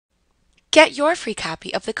Get your free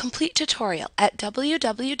copy of the complete tutorial at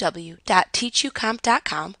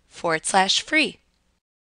www.teachucomp.com/free.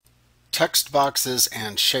 Text boxes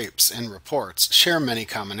and shapes in reports share many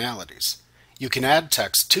commonalities. You can add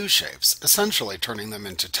text to shapes, essentially turning them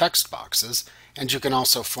into text boxes, and you can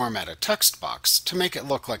also format a text box to make it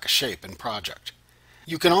look like a shape in Project.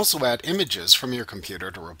 You can also add images from your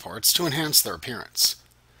computer to reports to enhance their appearance.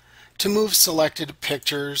 To move selected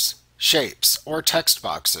pictures, shapes, or text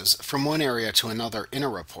boxes from one area to another in a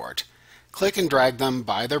report, click and drag them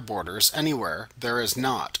by their borders anywhere there is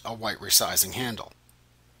not a white resizing handle.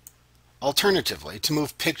 Alternatively, to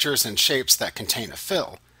move pictures and shapes that contain a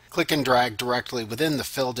fill, click and drag directly within the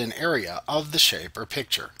filled-in area of the shape or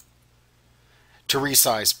picture. To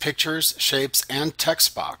resize pictures, shapes, and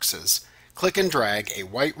text boxes, click and drag a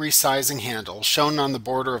white resizing handle shown on the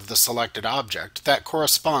border of the selected object that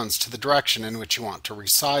corresponds to the direction in which you want to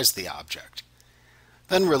resize the object.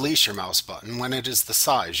 Then release your mouse button when it is the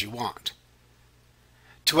size you want.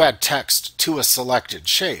 To add text to a selected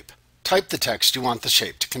shape, type the text you want the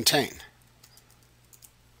shape to contain.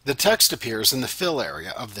 The text appears in the fill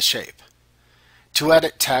area of the shape. To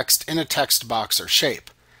edit text in a text box or shape,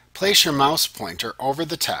 place your mouse pointer over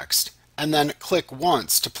the text and then click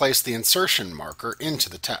once to place the insertion marker into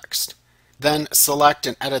the text. Then select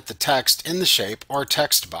and edit the text in the shape or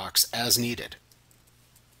text box as needed.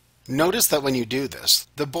 Notice that when you do this,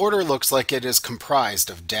 the border looks like it is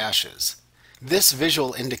comprised of dashes. This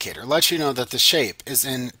visual indicator lets you know that the shape is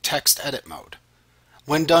in text edit mode.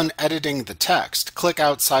 When done editing the text, click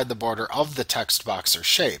outside the border of the text box or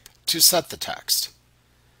shape to set the text.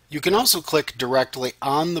 You can also click directly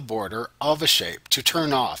on the border of a shape to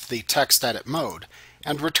turn off the text edit mode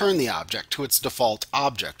and return the object to its default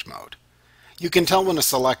object mode. You can tell when a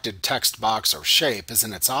selected text box or shape is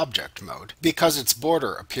in its object mode because its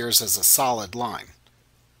border appears as a solid line.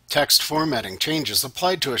 Text formatting changes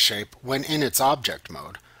applied to a shape when in its object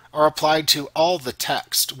mode are applied to all the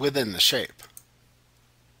text within the shape.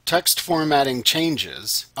 Text formatting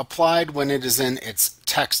changes applied when it is in its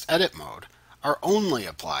text edit mode are only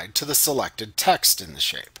applied to the selected text in the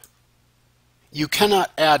shape. You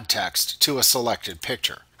cannot add text to a selected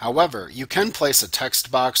picture. However, you can place a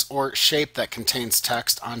text box or shape that contains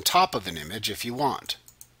text on top of an image if you want.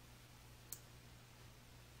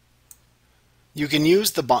 You can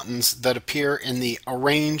use the buttons that appear in the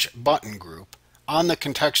Arrange button group on the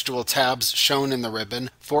contextual tabs shown in the ribbon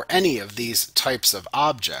for any of these types of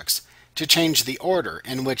objects to change the order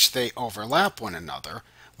in which they overlap one another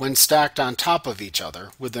when stacked on top of each other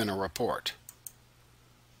within a report.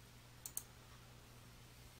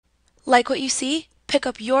 Like what you see? Pick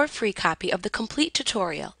up your free copy of the complete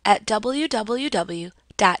tutorial at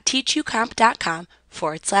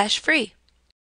www.teachucomp.com/free.